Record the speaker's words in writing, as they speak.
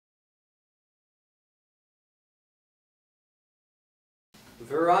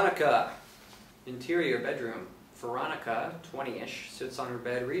Veronica. Interior bedroom. Veronica, 20-ish, sits on her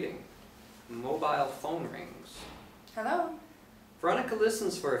bed reading. Mobile phone rings. Hello? Veronica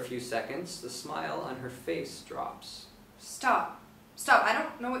listens for a few seconds. The smile on her face drops. Stop. Stop. I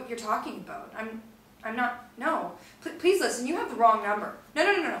don't know what you're talking about. I'm not... No. Please listen. You have the wrong number.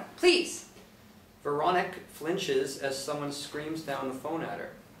 No. Please. Veronica flinches as someone screams down the phone at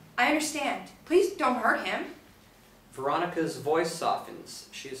her. I understand. Please don't hurt him. Veronica's voice softens.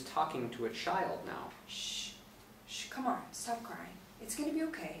 She is talking to a child now. Shh. Shh. Come on. Stop crying. It's going to be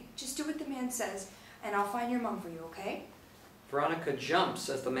okay. Just do what the man says, and I'll find your mom for you, okay? Veronica jumps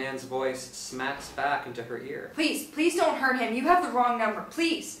as the man's voice smacks back into her ear. Please don't hurt him. You have the wrong number.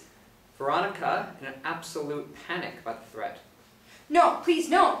 Please. Veronica, in an absolute panic by the threat. No, please,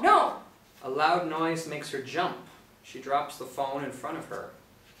 no. A loud noise makes her jump. She drops the phone in front of her.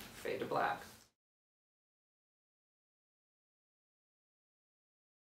 Fade to black.